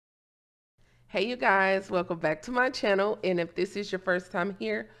Hey you guys, welcome back to my channel, and if this is your first time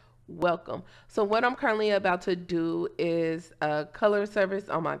here, welcome. So what I'm currently about to do is a color service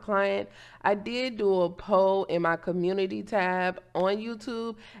on my client. I did do a poll in my community tab on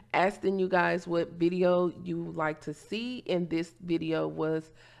YouTube asking you guys what video you like to see, and this video was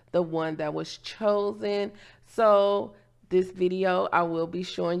the one that was chosen. So this video I will be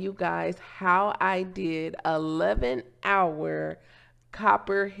showing you guys how I did 11-hour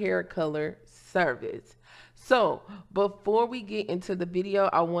copper hair color service. So before we get into the video,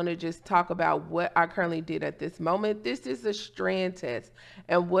 I want to just talk about what I currently did at this moment. This is a strand test,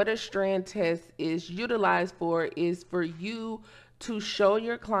 and what a strand test is utilized for is for you to show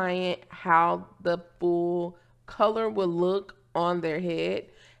your client how the full color will look on their head.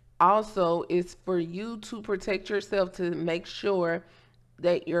 Also, it's for you to protect yourself to make sure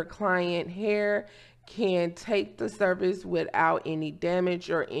that your client hair can take the service without any damage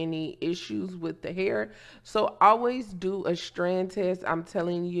or any issues with the hair. So always do a strand test. I'm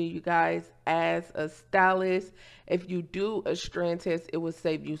telling you, you guys, as a stylist, if you do a strand test, it will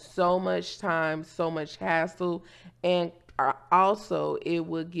save you so much time, so much hassle, and also it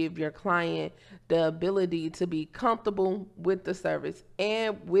will give your client the ability to be comfortable with the service.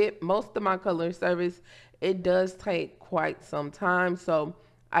 And with most of my color service, it does take quite some time. So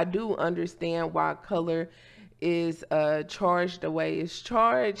I do understand why color is charged the way it's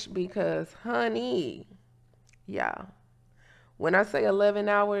charged, because honey, yeah, when I say 11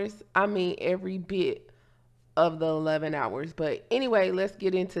 hours, I mean every bit of the 11 hours. But anyway, let's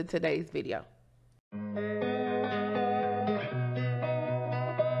get into today's video.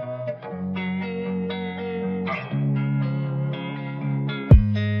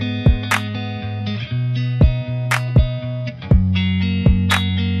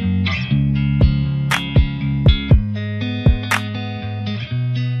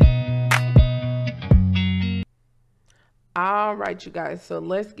 All right, you guys, so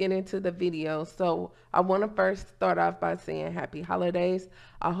let's get into the video. So I want to first start off by saying happy holidays.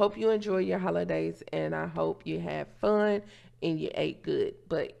 I hope you enjoy your holidays, and I hope you had fun and you ate good.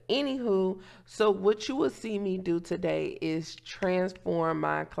 But anywho, so what you will see me do today is transform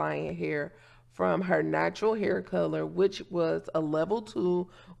my client hair from her natural hair color, which was a level 2,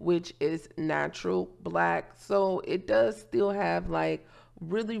 which is natural black. So it does still have like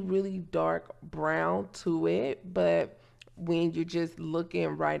really dark brown to it, but when you're just looking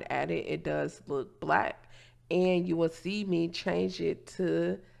right at it, it does look black. And you will see me change it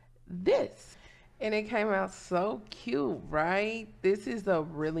to this. And it came out so cute, right? This is a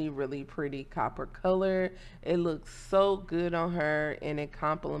really pretty copper color. It looks so good on her, and it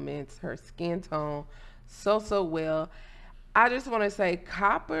complements her skin tone so well. I just want to say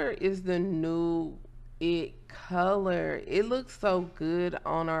copper is the new it color. It looks so good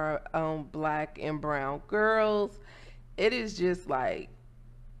on our black and brown girls. It is just like,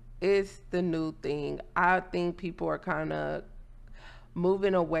 it's the new thing. I think people are kind of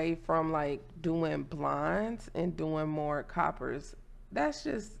moving away from like doing blondes and doing more coppers. That's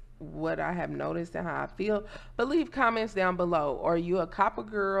just what I have noticed and how I feel. But leave comments down below. Are you a copper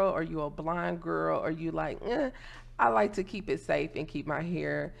girl? Are you a blonde girl? Are you like, I like to keep it safe and keep my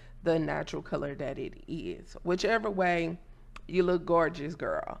hair the natural color that it is? Whichever way, you look gorgeous,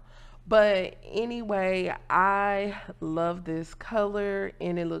 girl. But anyway, I love this color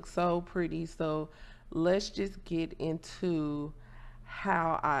and it looks so pretty. So let's just get into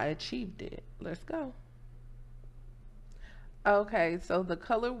how I achieved it. Let's go. Okay, so the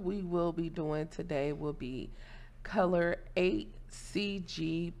color we will be doing today will be color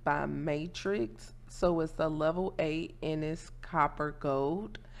 8CG by Matrix. So it's a level 8 and it's copper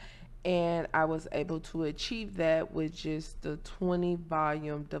gold. And I was able to achieve that with just the 20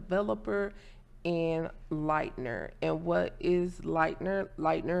 volume developer and lightener. And what is lightener?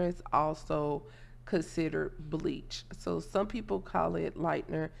 Lightener is also considered bleach. So some people call it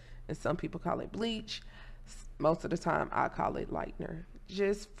lightener and some people call it bleach. Most of the time I call it lightener,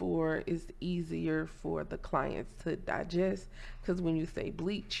 just for it's easier for the clients to digest, because when you say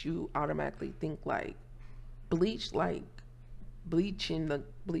bleach you automatically think like bleach, like bleaching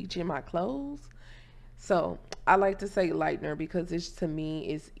my clothes. So I like to say lightener because it's, to me,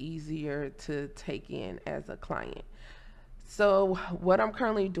 it's easier to take in as a client. So what I'm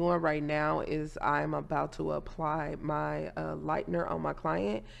currently doing right now is I'm about to apply my lightener on my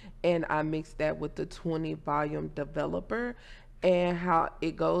client, and I mix that with the 20 volume developer. And how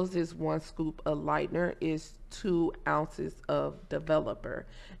it goes is 1 scoop of lightener is 2 ounces of developer.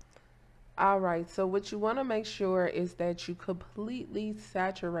 All right, so what you want to make sure is that you completely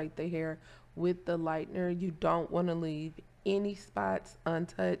saturate the hair with the lightener. You don't want to leave any spots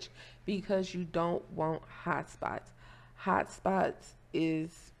untouched because you don't want hot spots. Hot spots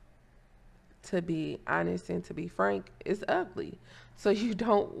is, to be honest and to be frank, is ugly. So you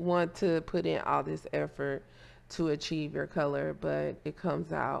don't want to put in all this effort to achieve your color, but it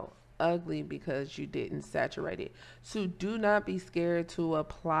comes out ugly because you didn't saturate it. So do not be scared to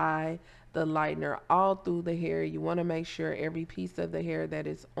apply the lightener all through the hair. You want to make sure every piece of the hair that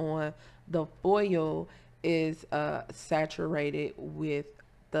is on the foil is saturated with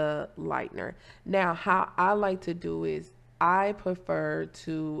the lightener. Now, how I like to do is I prefer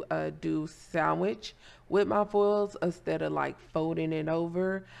to do sandwich with my foils instead of like folding it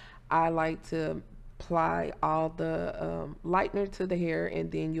over. I like to apply all the lightener to the hair,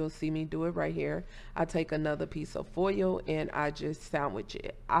 and then you'll see me do it right here. I take another piece of foil and I just sandwich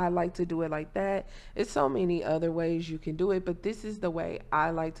it. I like to do it like that. It's so many other ways you can do it, but this is the way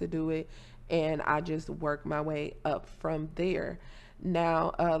I like to do it, and I just work my way up from there.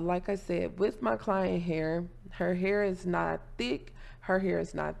 Now, like I said, with my client hair, her hair is not thick, her hair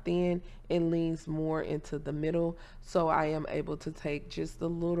is not thin, it leans more into the middle. So I am able to take just a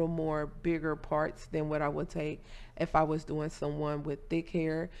little more bigger parts than what I would take if I was doing someone with thick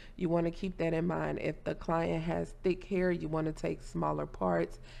hair. You want to keep that in mind. If the client has thick hair, you want to take smaller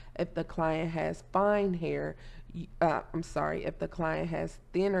parts. If the client has fine hair, if the client has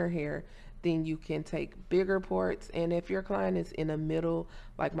thinner hair, then you can take bigger parts. And if your client is in the middle,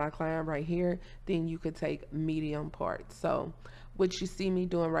 like my client right here, then you could take medium parts. So what you see me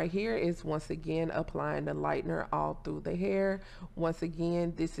doing right here is once again applying the lightener all through the hair. Once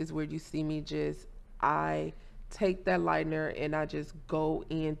again, this is where you see me I take that lightener and I just go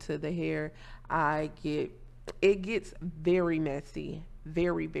into the hair. It gets very messy,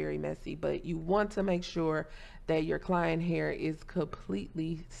 very, very messy, but you want to make sure that your client hair is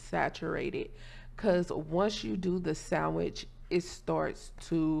completely saturated, because once you do the sandwich, it starts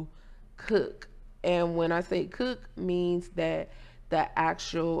to cook. And when I say cook, means that the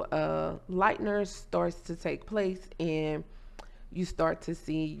actual lightener starts to take place and you start to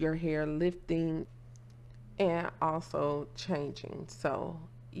see your hair lifting and also changing. So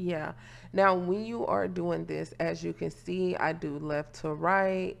yeah, now when you are doing this, as you can see, I do left to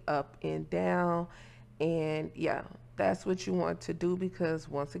right, up and down, and yeah, that's what you want to do, because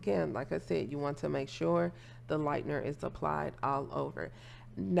once again, like I said, you want to make sure the lightener is applied all over.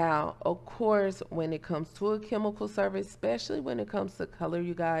 Now, of course, when it comes to a chemical service, especially when it comes to color,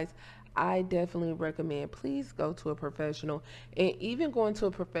 you guys, I definitely recommend please go to a professional. And even going to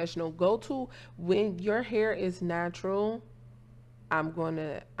a professional, go to, when your hair is natural, I'm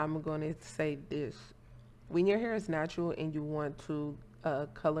gonna say this. When your hair is natural and you want to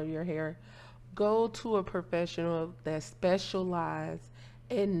color your hair, go to a professional that specializes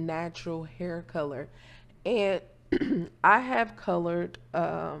in natural hair color. And I have colored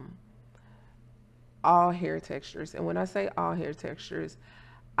all hair textures. And when I say all hair textures,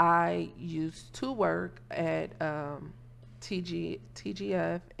 I used to work at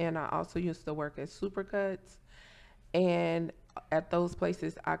TGF, and I also used to work at Supercuts. And at those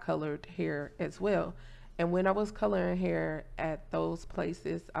places, I colored hair as well. And when I was coloring hair at those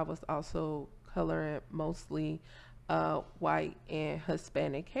places, I was also coloring mostly white and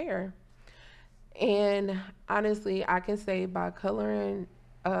Hispanic hair. And honestly, I can say by coloring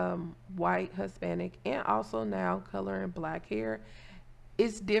white, Hispanic, and also now coloring black hair,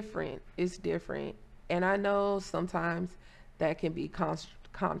 it's different. It's different. And I know sometimes that can be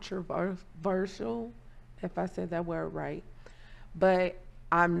controversial, if I said that word right. But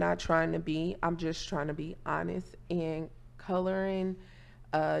I'm not trying to be, I'm just trying to be honest. And coloring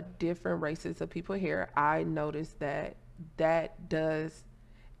different races of people hair, I noticed that that does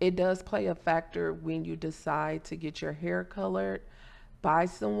it does play a factor when you decide to get your hair colored by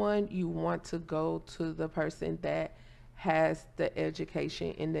someone. You want to go to the person that has the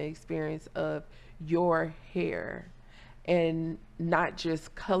education and the experience of your hair, and not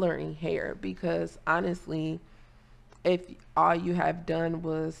just coloring hair, because honestly, if all you have done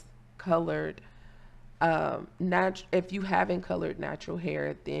was colored if you haven't colored natural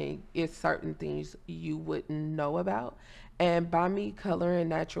hair, then it's certain things you wouldn't know about. And by me coloring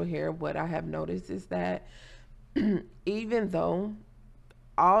natural hair, what I have noticed is that even though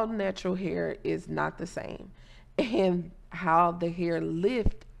all natural hair is not the same, and how the hair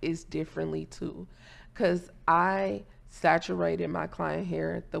lift is differently too, because I saturated my client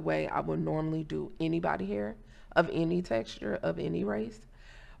hair the way I would normally do anybody hair of any texture, of any race.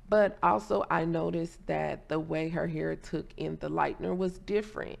 But also I noticed that the way her hair took in the lightener was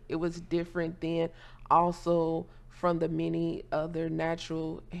different. It was different than also from the many other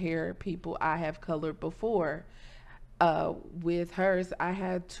natural hair people I have colored before. With hers, I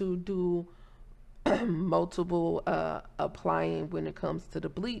had to do multiple applying when it comes to the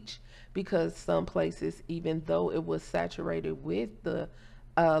bleach, because some places, even though it was saturated with the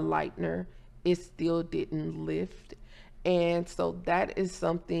lightener, it still didn't lift. And so that is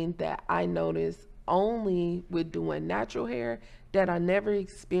something that I noticed only with doing natural hair that I never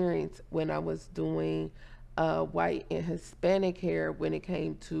experienced when I was doing white and Hispanic hair when it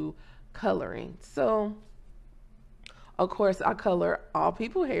came to coloring. So of course, I color all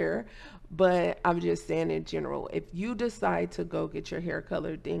people hair, but I'm just saying in general, if you decide to go get your hair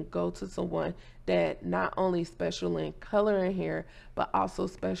colored, then go to someone that not only special in coloring hair, but also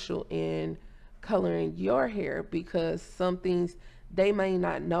special in coloring your hair, because some things they may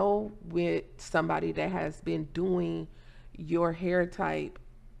not know with somebody that has been doing your hair type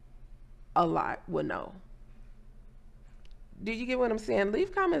a lot will know. Do you get what I'm saying?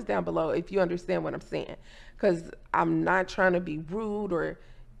 Leave comments down below if you understand what I'm saying. Because I'm not trying to be rude or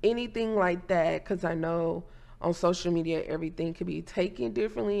anything like that. Because I know on social media everything can be taken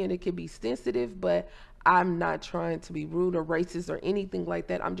differently and it can be sensitive. But I'm not trying to be rude or racist or anything like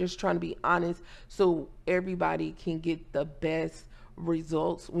that. I'm just trying to be honest so everybody can get the best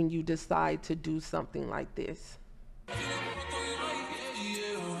results when you decide to do something like this.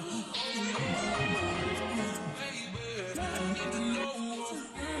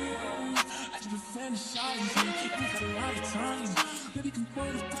 Fantasizing, we got a lot of time. Maybe we can put a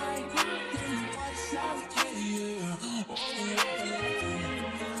tight, then you watch out, yeah.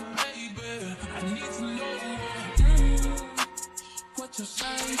 Baby, I need to know what your side.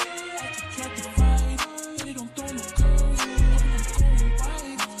 I can try to fight, but it don't throw no curves. I'm going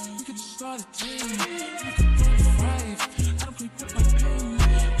wide. We could just start a team. We could go to 5. I don't play with my pen.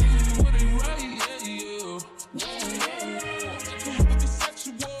 Baby, what it right, yeah. I can have it be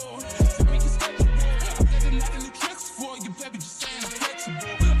sexual.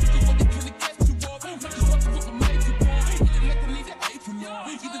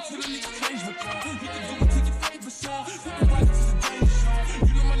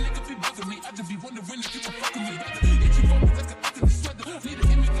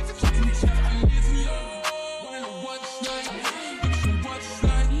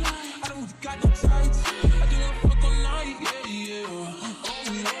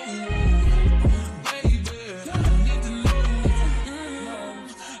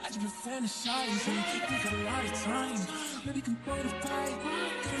 Fantasizing, we got a lot of time. Maybe we can put a fight,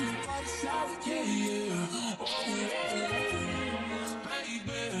 can you watch out, yeah.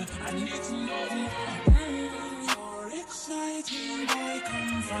 Baby, I need to know. You're exciting, boy,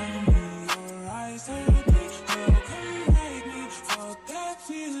 come find me. Your eyes hurt me, girl, come ride me. For that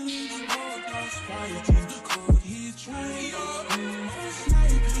feeling, both us fighting. Could he try? Most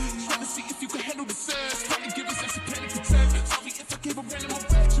likely. Trying to see if you can handle the sex. Trying to give us extra panic attack. Sorry if I give a random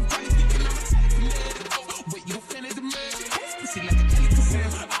affection.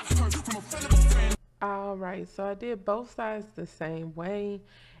 Alright, so I did both sides the same way.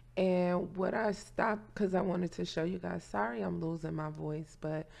 And what I stopped because I wanted to show you guys, sorry I'm losing my voice,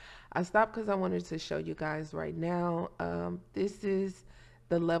 but I stopped because I wanted to show you guys right now. This is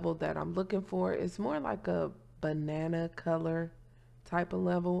the level that I'm looking for. It's more like a banana color type of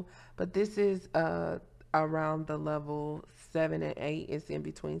level, but this is around the level 7 and 8. It's in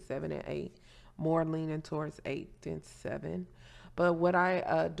between 7 and 8, more leaning towards 8 than 7. But what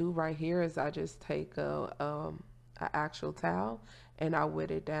I do right here is I just take a actual towel and I wet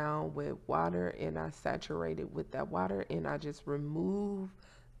it down with water and I saturate it with that water and I just remove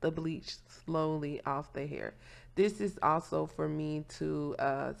the bleach slowly off the hair. This is also for me to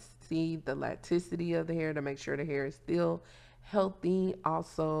see the elasticity of the hair, to make sure the hair is still healthy.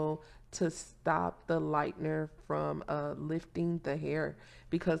 Also to stop the lightener from lifting the hair,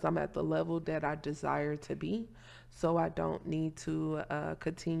 because I'm at the level that I desire to be. So I don't need to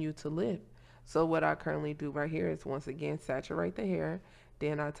continue to lift. So what I currently do right here is once again saturate the hair.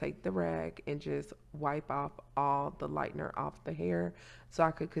 Then I take the rag and just wipe off all the lightener off the hair so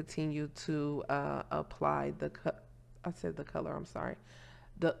I could continue to apply I said the color, I'm sorry.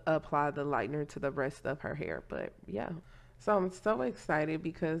 Apply the lightener to the rest of her hair. But yeah. So I'm so excited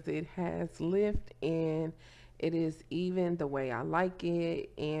because it has lift and it is even the way I like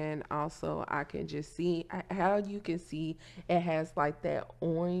it. And also I can just see how you can see it has like that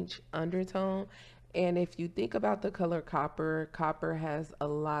orange undertone. And if you think about the color copper, copper has a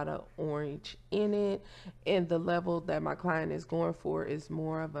lot of orange in it. And the level that my client is going for is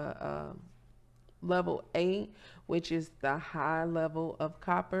more of a level 8, which is the high level of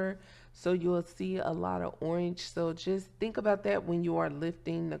copper. So you'll see a lot of orange. So just think about that when you are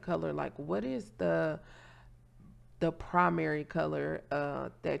lifting the color. Like, what is the the primary color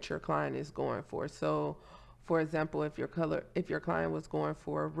that your client is going for. So for example, if your client was going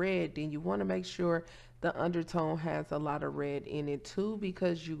for a red, then you want to make sure the undertone has a lot of red in it too,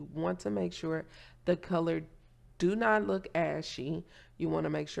 because you want to make sure the color do not look ashy. You want to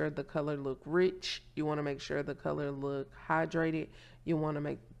make sure the color look rich. You want to make sure the color look hydrated. You want to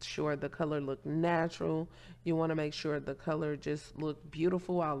make sure the color look natural. You want to make sure the color just look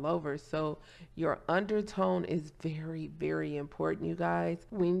beautiful all over. So your undertone is very, very important, you guys,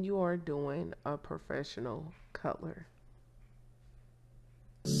 when you are doing a professional color.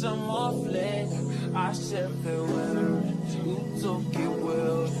 Some off flex, I said farewell. You took it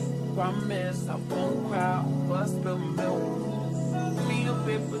well. Promise I won't cry, bust the milk. Give me a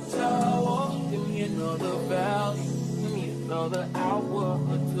paper towel, give me another value. Give me another hour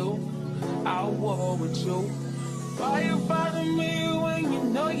or two. Hour with you. Why you bother me when you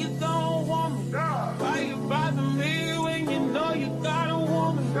know you don't want me? Why you bother me when you know you got a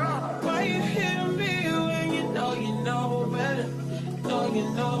woman? Why you hit me when you know better? You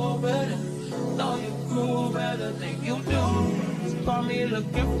know better, know you groove better than you do. Call me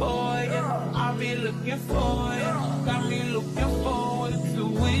looking for you, I'll be looking for you. Got me looking forward to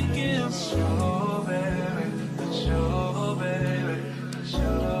weekend. Sure, baby, sure, baby,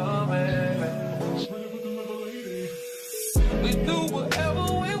 sure, baby. We do whatever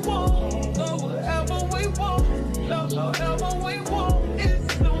we want, go wherever we want, love however we want. It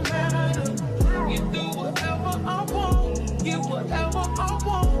don't matter. You do whatever I want, get whatever I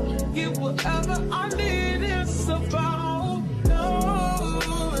want, get whatever I need. It's about love,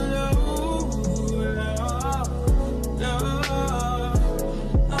 love, love, love.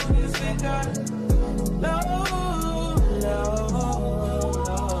 Long as we got love, love,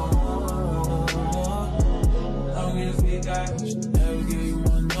 love. Long as we got, should never give you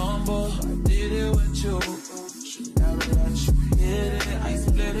my number. I did it with you. Should never let you hit it. I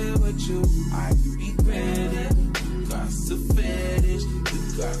split it with you. I regret it. You got a fetish. You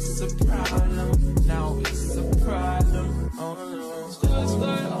got a problem. Now it's a problem. Oh no.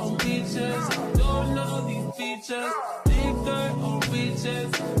 Skirt on beaches. I don't know these features. Big dirt on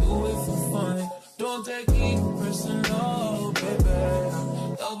beaches. Do it for fun. Don't take it personal,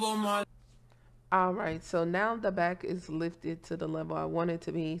 baby. Double my. All right, so now the back is lifted to the level I want it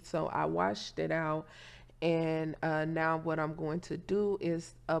to be. So I washed it out, and now what I'm going to do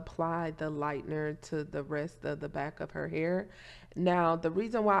is apply the lightener to the rest of the back of her hair. Now, the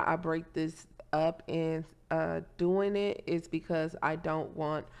reason why I break this up and doing it is because I don't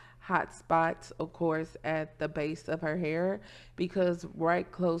want hot spots, of course, at the base of her hair, because right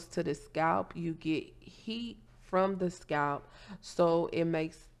close to the scalp, you get heat from the scalp, so it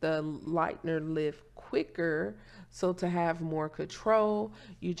makes the lightener lift quicker. So to have more control,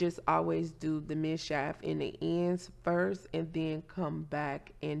 you just always do the mid shaft and the ends first, and then come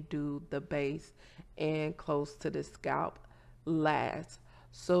back and do the base and close to the scalp last,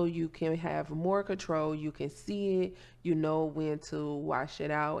 so you can have more control. You can see it, you know when to wash it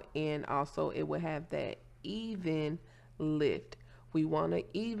out, and also it will have that even lift. We want an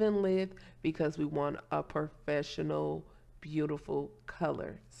even lift because we want a professional, beautiful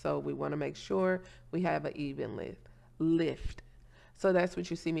color. So we want to make sure we have an even lift. So that's what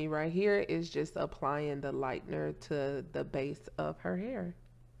you see me right here, is just applying the lightener to the base of her hair.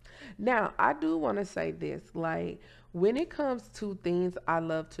 Now, I do want to say this, like when it comes to things I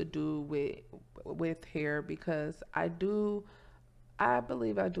love to do with hair, because I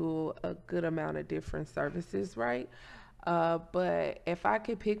believe I do a good amount of different services, right? But if I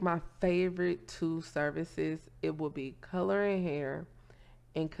could pick my favorite two services, it would be coloring hair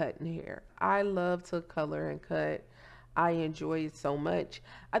and cutting hair. I love to color and cut. I enjoy it so much.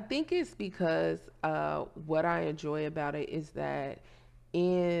 I think it's because what I enjoy about it is that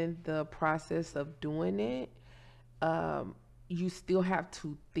in the process of doing it, you still have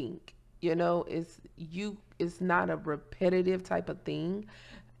to think. You know, it's not a repetitive type of thing.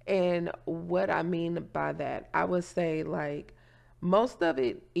 And what I mean by that, I would say like most of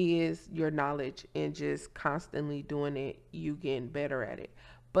it is your knowledge and just constantly doing it, you getting better at it.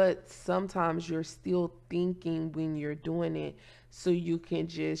 But sometimes you're still thinking when you're doing it, so you can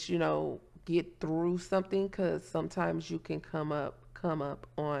just, get through something, because sometimes you can come up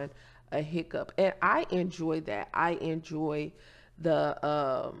on a hiccup. And I enjoy that. I enjoy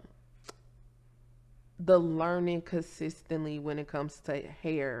the the learning consistently when it comes to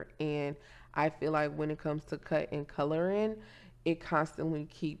hair, and I feel like when it comes to cut and coloring, it constantly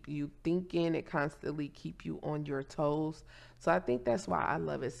keep you thinking, it constantly keep you on your toes. So I think that's why I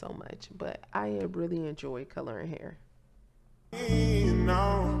love it so much. But I really enjoy coloring hair.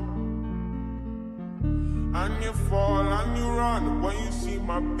 On your fall and you run. When you see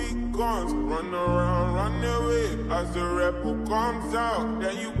my big guns, run around, run away. As the rebel comes out,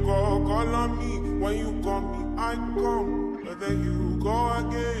 then you call on me. When you call me, I come, but then you go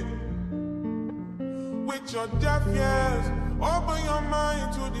again. With your deaf ears, open your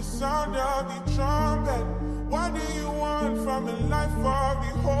mind to the sound of the trumpet. What do you want from a life of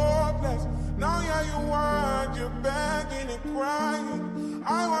the hopeless? Now yeah, you want, you're begging and crying.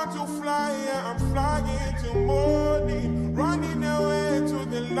 I want to fly, yeah, I'm flying to morning. Running away to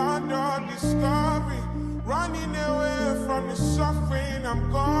the land of discovery. Running away from the suffering, I'm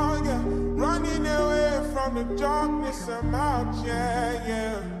gone, yeah. Running away from the darkness, I'm out, yeah,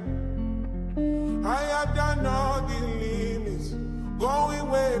 yeah. I have done all the limits, going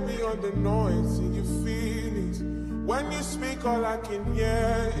way beyond the noise in your feelings. When you speak, all I can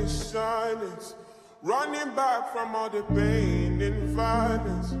hear is silence. Running back from all the pain and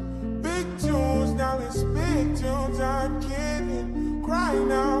violence. Big tunes, now it's big tunes, I'm kidding.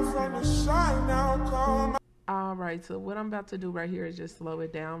 Crying out from the side, now come. Alright, so what I'm about to do right here is just slow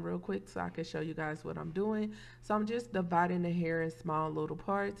it down real quick so I can show you guys what I'm doing. So I'm just dividing the hair in small little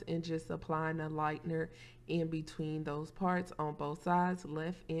parts and just applying a lightener in between those parts on both sides,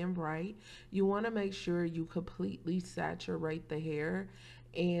 left and right. You want to make sure you completely saturate the hair,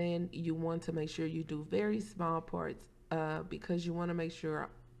 and you want to make sure you do very small parts because you want to make sure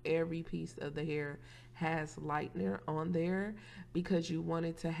every piece of the hair has lightener on there, because you want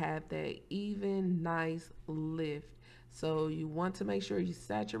it to have that even nice lift. So you want to make sure you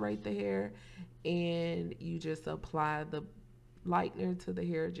saturate the hair and you just apply the lightener to the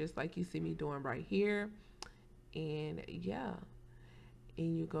hair just like you see me doing right here. And yeah,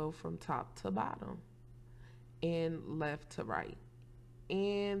 and you go from top to bottom and left to right.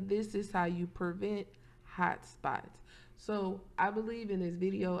 And this is how you prevent hot spots. So I believe in this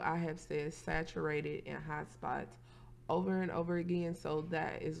video I have said saturated and hot spots over and over again. So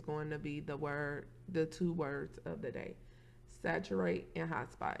that is going to be the two words of the day: saturate and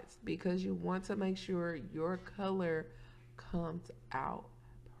hot spots, because you want to make sure your color comes out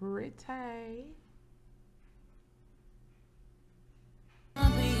pretty.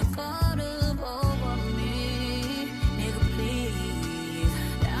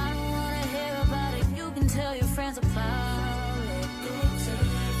 Tell your friends about it.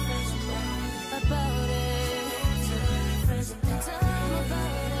 About it. Tell them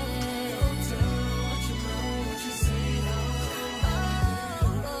about it. Tell them what you know, what you see.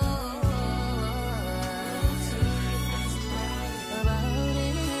 About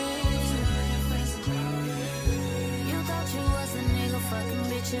it. You thought you was a nigga fucking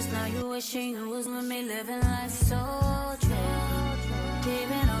bitches. Now you wishing you was with me, living life so true.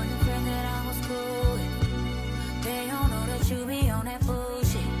 Even on your friend that I was cool with. They don't know that you be on that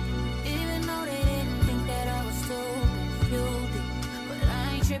bullshit. Even though they didn't think that I was stupid, you did. But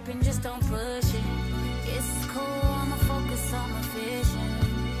I ain't tripping, just don't push it. It's cool, I'ma focus on my vision.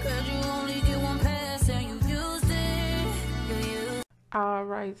 Cause you only get one pass and you used it. You used.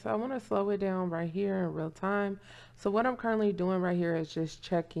 Alright, so I want to slow it down right here in real time. So what I'm currently doing right here is just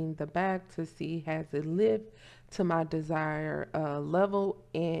checking the back to see has it lift to my desired level,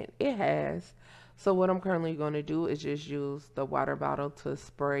 and it has. So what I'm currently going to do is just use the water bottle to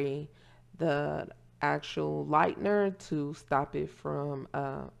spray the actual lightener to stop it from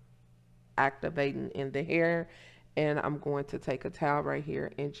activating in the hair. And I'm going to take a towel right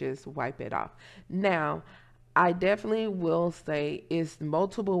here and just wipe it off. Now, I definitely will say it's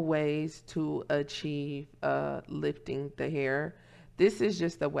multiple ways to achieve lifting the hair. This is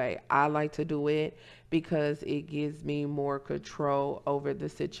just the way I like to do it because it gives me more control over the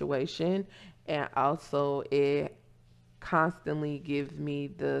situation. And also it constantly gives me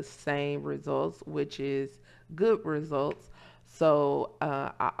the same results, which is good results. So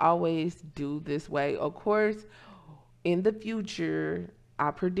I always do this way. Of course, in the future, I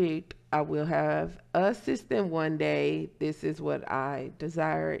predict I will have an assistant one day. This is what I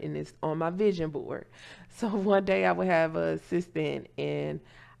desire, and it's on my vision board. So one day I will have an assistant, and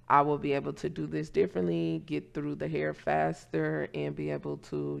I will be able to do this differently, get through the hair faster, and be able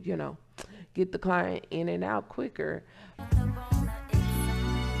to, you know, get the client in and out quicker.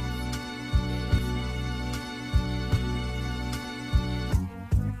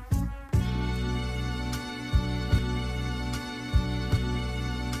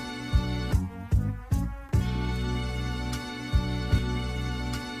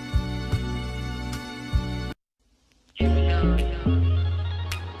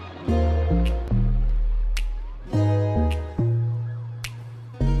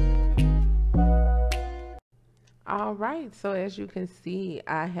 All right, so as you can see,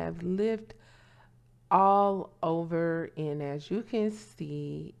 I have lifted all over, and as you can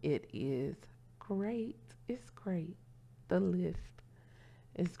see, it is great. It's great. The lift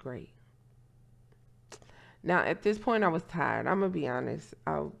is great. Now at this point I was tired. I'm gonna be honest.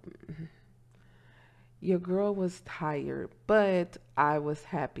 Your girl was tired, but I was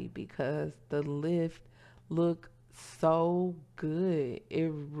happy because the lift looked so good.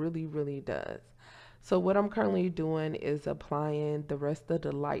 It really, really does. So what I'm currently doing is applying the rest of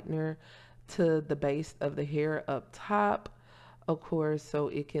the lightener to the base of the hair up top, of course, so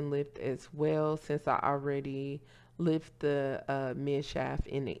it can lift as well, since I already lift the mid shaft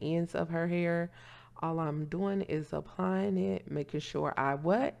and the ends of her hair. All I'm doing is applying it, making sure I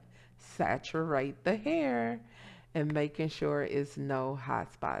what? Saturate the hair and making sure it's no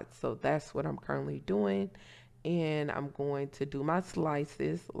hot spots. So that's what I'm currently doing. And I'm going to do my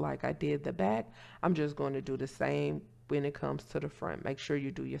slices like I did the back. I'm just going to do the same when it comes to the front. Make sure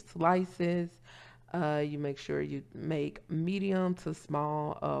you do your slices. You make sure you make medium to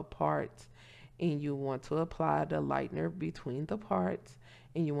small parts, and you want to apply the lightener between the parts,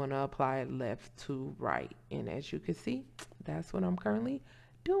 and you want to apply it left to right. And as you can see, that's what I'm currently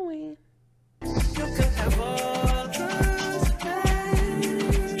doing. You could have all those days.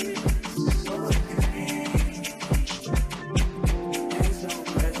 There's no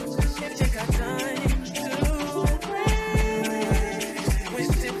pressure. Take our time to waste.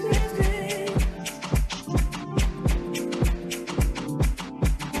 Waste everything.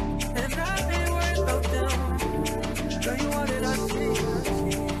 And I've been worried about them. Girl, you wanted I see.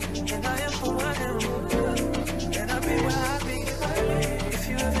 And I am who I am. And I'll be where I be. If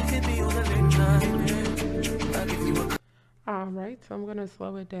you ever hit me on the late night, I'll give you a All right, so I'm going to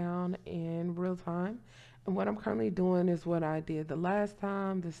slow it down in real time. And what I'm currently doing is what I did the last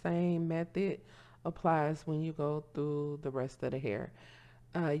time. The same method applies when you go through the rest of the hair.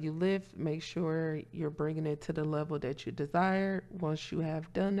 You lift, make sure you're bringing it to the level that you desire. Once you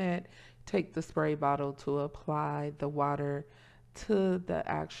have done that, take the spray bottle to apply the water to the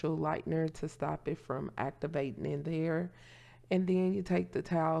actual lightener to stop it from activating in the hair. And then you take the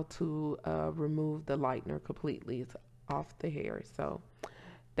towel to remove the lightener completely off the hair. So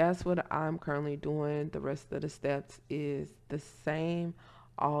that's what I'm currently doing. The rest of the steps is the same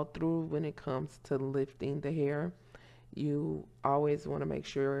all through when it comes to lifting the hair. You always want to make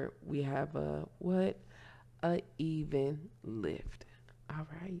sure we have a even lift. All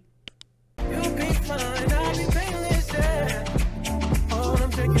right. You'll be fine, I'll be painless, yeah. All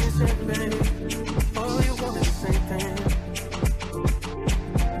I'm taking is champagne. All you want is the same thing.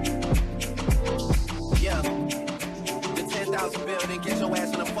 Yeah. The 10,000 building, get your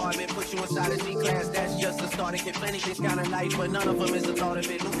ass in an apartment, put you inside a G-class, that's just a start. Get plenty things kind of life, but none of them is the thought of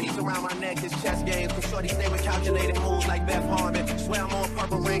it. New piece around my neck is chess games. Cause shorty stay with calculated moves like Beth Harmon. Swear I'm on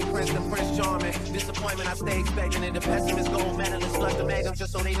purple ring, Prince than Prince Charming. Disappointment, I stay expecting it. The pessimist, gold medalist, love to make them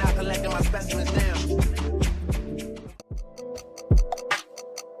just so they not collecting my specimens down.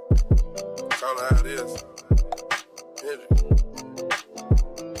 Call it how it is. Energy.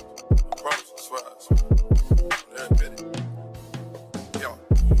 Promise, swear, every bit. Yo,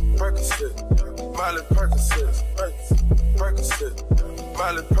 Percocet, Miley Percocet, Percocet,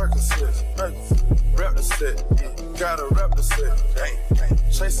 Miley Percocet, rep the set, gotta rep the set,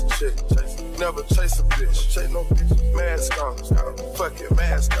 chase a chick, never chase a bitch, chase no bitch, mask on, fuck it,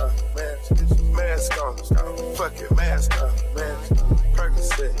 mask on, mask on, fuck it, mask on,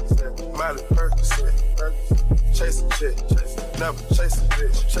 Percocet, Miley Percocet, chase a chick, never chase a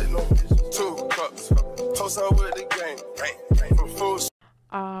bitch, chase no bitch, 2 cups, toast out with the gang, from food.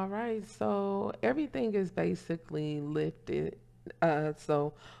 All right, so everything is basically lifted.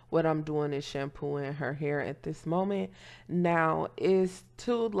 So what I'm doing is shampooing her hair at this moment. Now is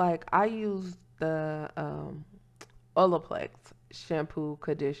to like I use the Olaplex shampoo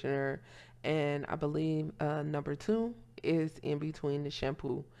conditioner, and I believe number 2 is in between the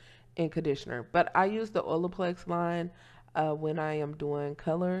shampoo and conditioner. But I use the Olaplex line when I am doing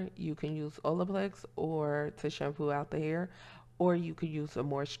color. You can use Olaplex or to shampoo out the hair, or you could use a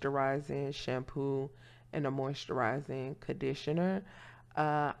moisturizing shampoo and a moisturizing conditioner.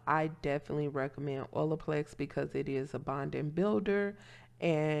 I definitely recommend Olaplex because it is a bonding builder,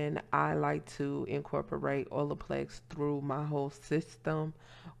 and I like to incorporate Olaplex through my whole system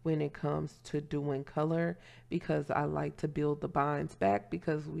when it comes to doing color, because I like to build the bonds back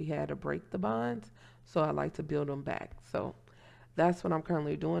because we had to break the bonds, so I like to build them back. So that's what I'm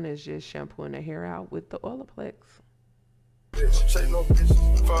currently doing, is just shampooing the hair out with the Olaplex. Shake no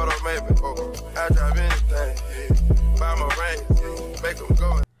bitch, photo maybe, I drive anything, buy my ring, make them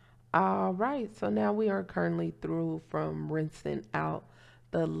go. All right, so now we are currently through from rinsing out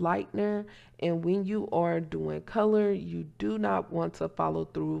the lightener. And when you are doing color, you do not want to follow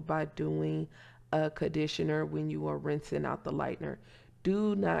through by doing a conditioner when you are rinsing out the lightener.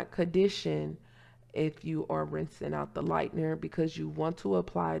 Do not condition if you are rinsing out the lightener, because you want to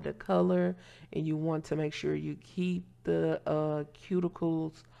apply the color and you want to make sure you keep the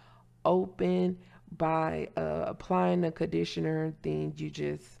cuticles open by applying the conditioner. Then you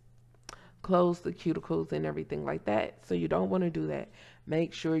just close the cuticles and everything like that. So you don't want to do that.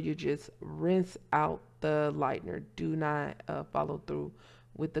 Make sure you just rinse out the lightener. Do not follow through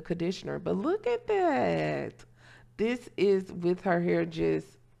with the conditioner. But look at that. This is with her hair just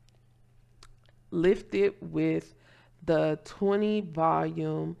lifted with the 20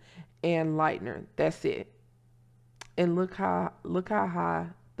 volume and lightener. That's it. And look how high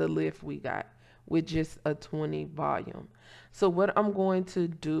the lift we got with just a 20 volume. So what I'm going to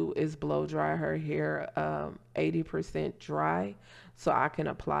do is blow dry her hair 80% dry so I can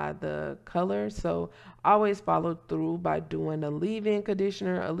apply the color. So always follow through by doing a leave-in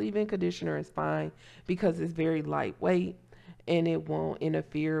conditioner. A leave-in conditioner is fine because it's very lightweight and it won't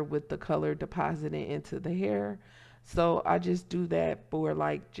interfere with the color depositing into the hair. So I just do that for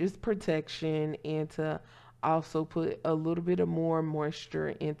like just protection and to also put a little bit of more moisture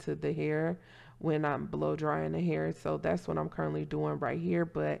into the hair when I'm blow drying the hair. So that's what I'm currently doing right here.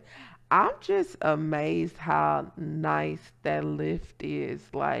 But I'm just amazed how nice that lift is.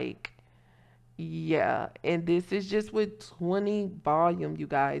 Like, yeah. And this is just with 20 volume, you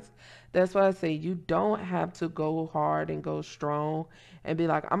guys. That's why I say you don't have to go hard and go strong and be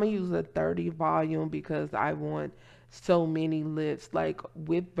like, I'm gonna use a 30 volume because I want so many lifts. Like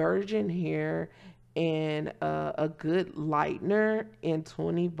with virgin hair and a good lightener in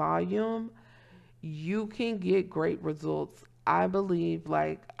 20 volume, you can get great results. I believe,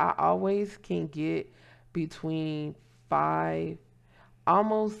 like, I always can get between 5,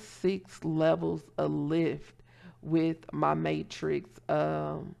 almost 6 levels of lift with my matrix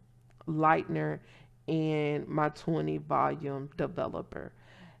lightener and my 20 volume developer.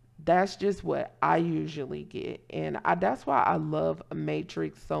 That's just what I usually get. And that's why I love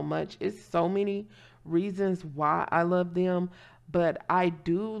matrix so much. It's so many reasons why I love them, but I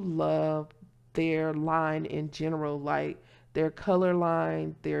do love their line in general, like their color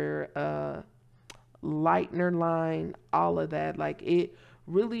line, their lightener line, all of that. Like it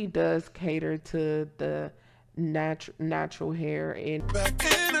really does cater to the natural hair. And Back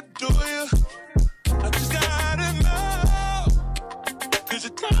in the door, I just gotta know. Cause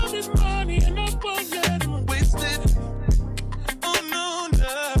your time is money and I won't let it waste it. Oh no,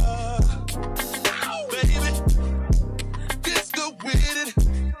 no. Baby, just go with it.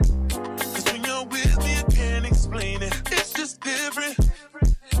 Cause when you're with me, I can't explain it. It's just different.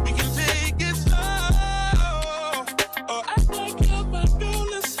 We can take it slow. Or act like you're my girl.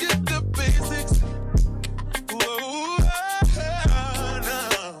 Let's get the basics. Whoa,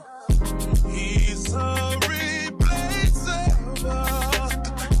 no. He's so replaceable.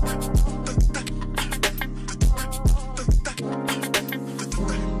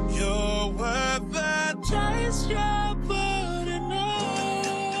 You're worth the chase, you're putting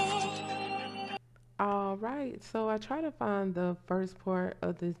on. all right, so I tried to find the first part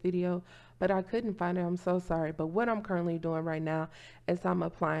of this video, but I couldn't find it. I'm so sorry. But what I'm currently doing right now is I'm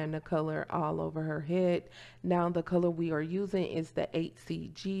applying the color all over her head. Now the color we are using is the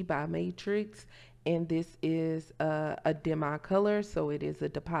 8CG by Matrix, and this is a demi color, so it is a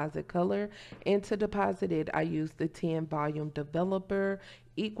deposit color. And to deposit it, I use the 10 volume developer,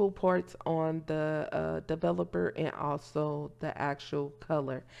 equal parts on the developer and also the actual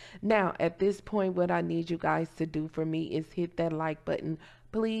color. Now at this point, what I need you guys to do for me is hit that like button.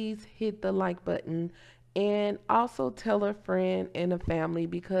 Please hit the like button, and also tell a friend and a family,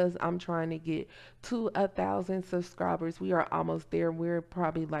 because I'm trying to get to 1,000 subscribers. We are almost there. We're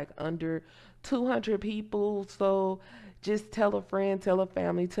probably like under 200 people. So just tell a friend, tell a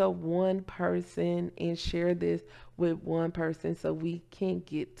family, tell one person, and share this with one person so we can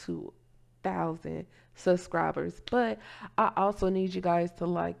get to 1,000 subscribers. But I also need you guys to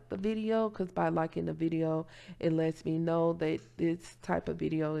like the video, because by liking the video, it lets me know that this type of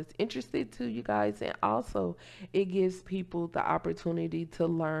video is interested to you guys, and also it gives people the opportunity to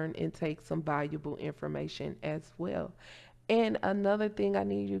learn and take some valuable information as well. And another thing I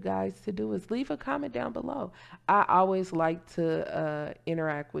need you guys to do is leave a comment down below. I always like to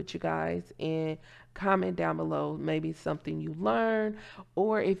interact with you guys, and comment down below maybe something you learn,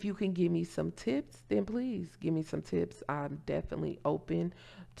 or if you can give me some tips, then please give me some tips. I'm definitely open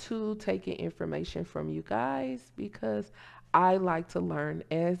to taking information from you guys, because I like to learn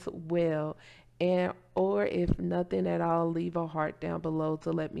as well. And or if nothing at all, leave a heart down below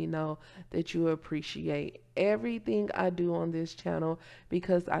to let me know that you appreciate everything I do on this channel,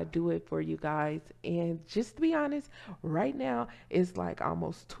 because I do it for you guys. And just to be honest, right now it's like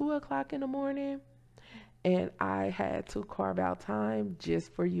almost 2 o'clock in the morning, and I had to carve out time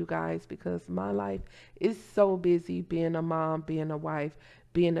just for you guys because my life is so busy. Being a mom, being a wife,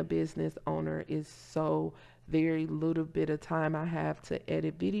 being a business owner is so very little bit of time I have to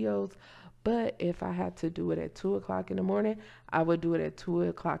edit videos. But if I had to do it at 2 o'clock in the morning, I would do it at 2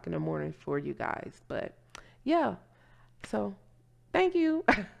 o'clock in the morning for you guys. But yeah, so thank you.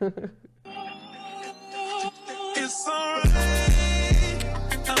 It's alright,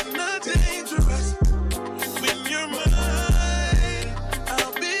 I'm not dangerous. When you're mine,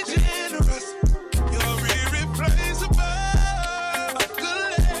 I'll be generous. You're irreplaceable, a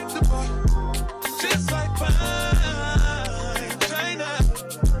collectible, just like fine china.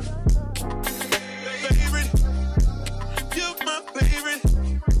 Favorite, you're my favorite.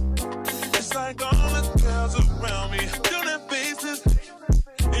 It's like all the girls around me don't have faces,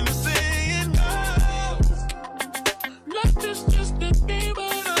 and they're saying no. Life is just a game,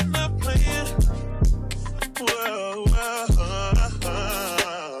 but I'm not playing. Whoa, whoa,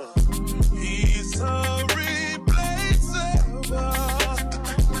 he's so replaceable.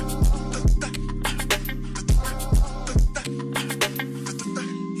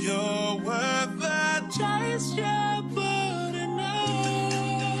 You're worth the chase, you're putting on.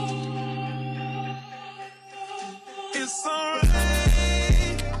 It's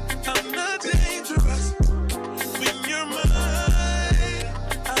alright, I'm not dangerous. When you're mine,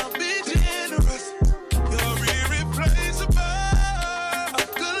 I'll be generous. You're irreplaceable, a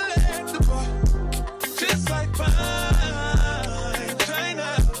collectible, just like fine china.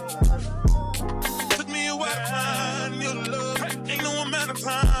 Took me a while to find your love. Ain't no amount of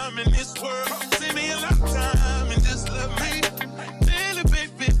time in this world. Save me a lot of time and just love me. Feel it,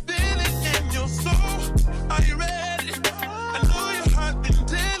 baby, feel it in your soul. Are you ready? I know your heart been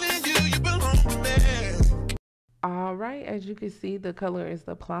telling you you belong to me. All right, as you can see, the color is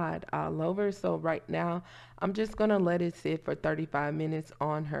applied all over. So right now, I'm just gonna let it sit for 35 minutes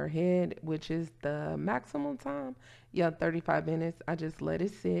on her head, which is the maximum time. Yeah, 35 minutes. I just let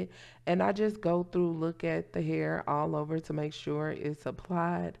it sit, and I just go through, look at the hair all over to make sure it's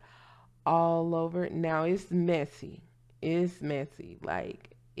applied all over. Now it's messy. It's messy.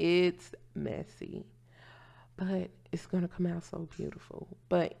 Like, it's messy, but it's gonna come out so beautiful.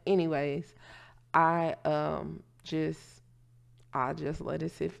 But anyways, I just I just let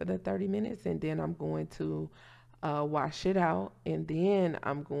it sit for the 30 minutes, and then I'm going to wash it out, and then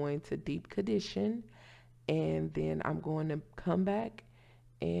I'm going to deep condition, and then I'm going to come back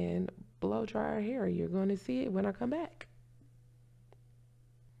and blow dry our hair. You're going to see it when I come back.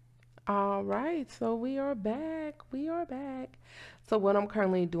 All right, so we are back. We are back. So what I'm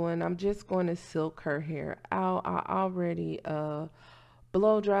currently doing, I'm just going to silk her hair out. I already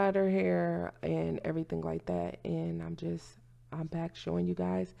blow dried her hair and everything like that, and I'm back showing you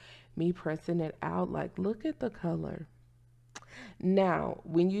guys me pressing it out. Like, look at the color. Now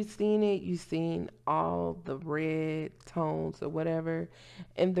when you seen it, you seen all the red tones or whatever,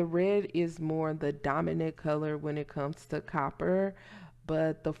 and the red is more the dominant color when it comes to copper,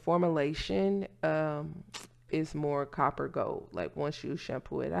 but the formulation is more copper gold. Like, once you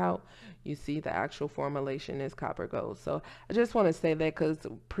shampoo it out, you see the actual formulation is copper gold. So I just want to say that because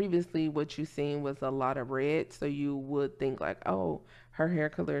previously what you seen was a lot of red, so you would think like, oh, her hair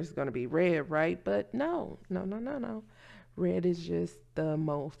color is going to be red, right? But no, no, no, no, no. Red is just the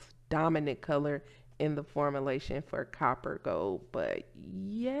most dominant color in the formulation for copper gold. But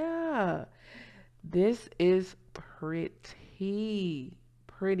yeah, this is pretty,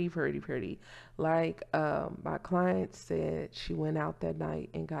 pretty, pretty, pretty. Like, my client said she went out that night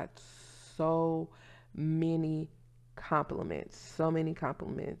and got so many compliments, so many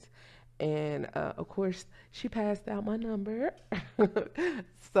compliments. And of course, she passed out my number.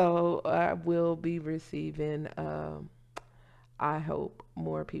 So I will be receiving, I hope,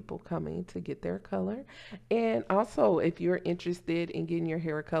 more people coming to get their color. And also, if you're interested in getting your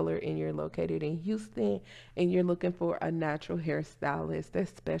hair color and you're located in Houston and you're looking for a natural hairstylist that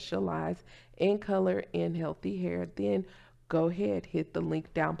specializes in color and healthy hair, then go ahead, hit the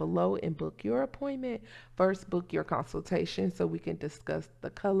link down below and book your appointment. First, book your consultation so we can discuss the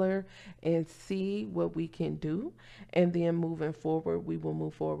color and see what we can do. And then moving forward, we will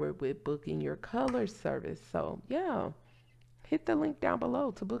move forward with booking your color service. So yeah, hit the link down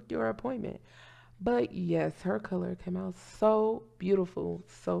below to book your appointment. But yes, her color came out so beautiful,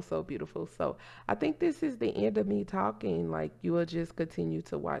 so beautiful. So I think this is the end of me talking. Like, you will just continue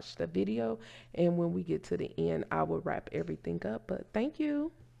to watch the video, and when we get to the end, I will wrap everything up. But thank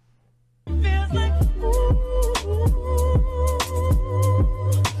you. Feels like, ooh,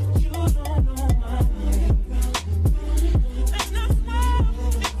 you don't know my name. And I swear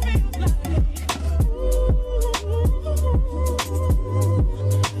it feels like, ooh,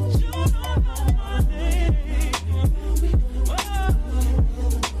 you don't know my name. Oh,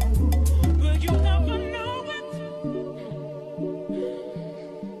 but you never know it.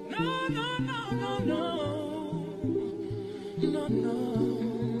 No, no, no, no, no, no, no.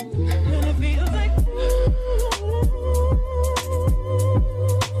 And it feels like, ooh,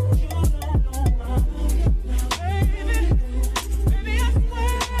 you don't know my name. Baby, baby, I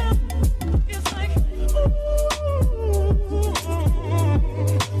swear, it feels like, ooh,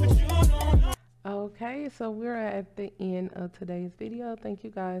 but you don't know. Okay, so we're at the end of today's video. Thank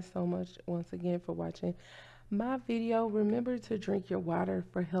you guys so much once again for watching my video. Remember to drink your water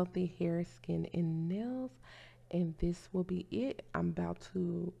for healthy hair, skin, and nails. And this will be it. I'm about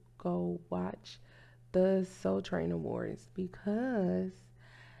to go watch the Soul Train Awards because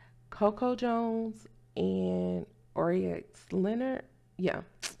Coco Jones and Orex Leonard, yeah,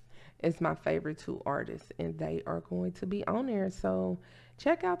 is my favorite two artists, and they are going to be on there. So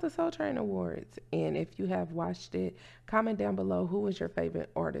check out the Soul Train Awards. And if you have watched it, comment down below who was your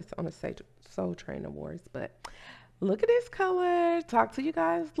favorite artist on the Soul Train Awards. But look at this color. Talk to you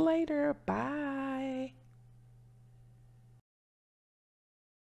guys later. Bye.